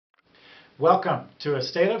Welcome to A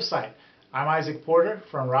State of Sight. I'm Isaac Porter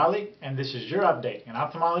from Raleigh, and this is your update in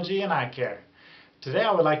ophthalmology and eye care. Today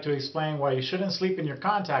I would like to explain why you shouldn't sleep in your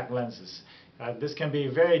contact lenses. This can be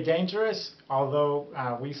very dangerous, although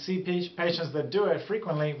we see patients that do it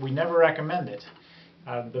frequently. We never recommend it.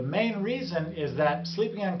 The main reason is that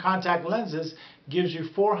sleeping in contact lenses gives you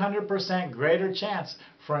 400% greater chance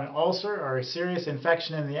for an ulcer or a serious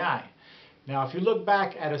infection in the eye. Now, if you look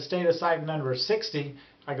back at A State of Sight number 60,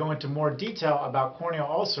 I go into more detail about corneal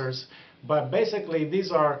ulcers, but basically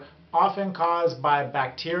these are often caused by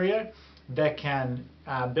bacteria that can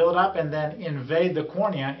build up and then invade the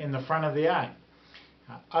cornea in the front of the eye.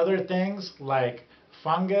 Other things like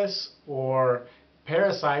fungus or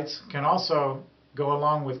parasites can also go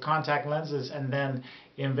along with contact lenses and then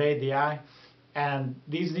invade the eye, and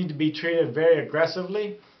these need to be treated very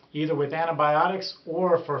aggressively, either with antibiotics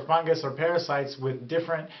or for fungus or parasites with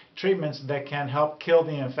different treatments that can help kill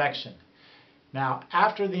the infection. Now,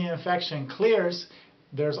 after the infection clears,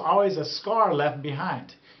 there's always a scar left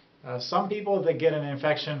behind. Some people that get an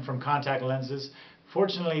infection from contact lenses,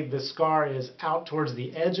 fortunately the scar is out towards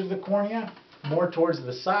the edge of the cornea, more towards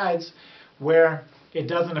the sides, where it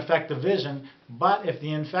doesn't affect the vision, but if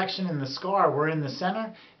the infection and the scar were in the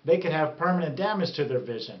center, they could have permanent damage to their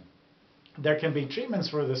vision. There can be treatments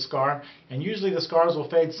for the scar, and usually the scars will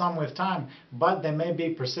fade some with time, but they may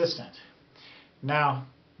be persistent. Now,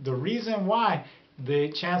 the reason why the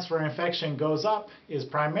chance for infection goes up is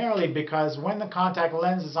primarily because when the contact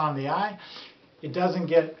lens is on the eye, it doesn't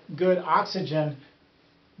get good oxygen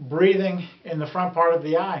breathing in the front part of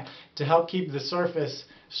the eye to help keep the surface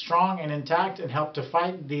strong and intact and help to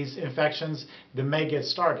fight these infections that may get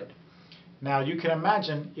started. Now, you can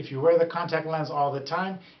imagine if you wear the contact lens all the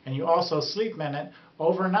time and you also sleep in it,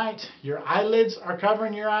 overnight your eyelids are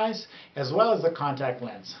covering your eyes as well as the contact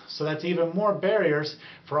lens. So that's even more barriers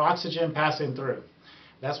for oxygen passing through.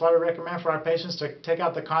 That's why we recommend for our patients to take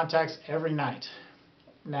out the contacts every night.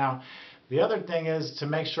 Now, the other thing is to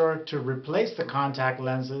make sure to replace the contact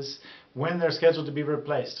lenses when they're scheduled to be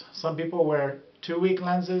replaced. Some people wear 2-week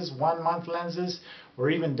lenses, 1-month lenses, or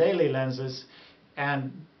even daily lenses,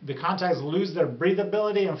 and the contacts lose their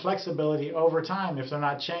breathability and flexibility over time if they're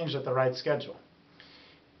not changed at the right schedule.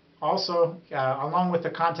 Also, along with the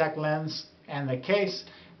contact lens and the case,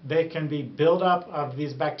 they can be buildup of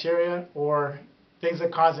these bacteria or things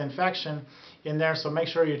that cause infection in there, so make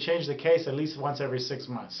sure you change the case at least once every 6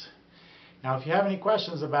 months. Now, if you have any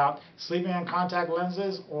questions about sleeping in contact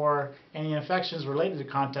lenses or any infections related to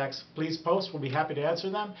contacts, please post. We'll be happy to answer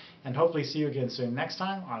them, and hopefully see you again soon next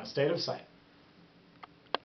time on A State of Sight.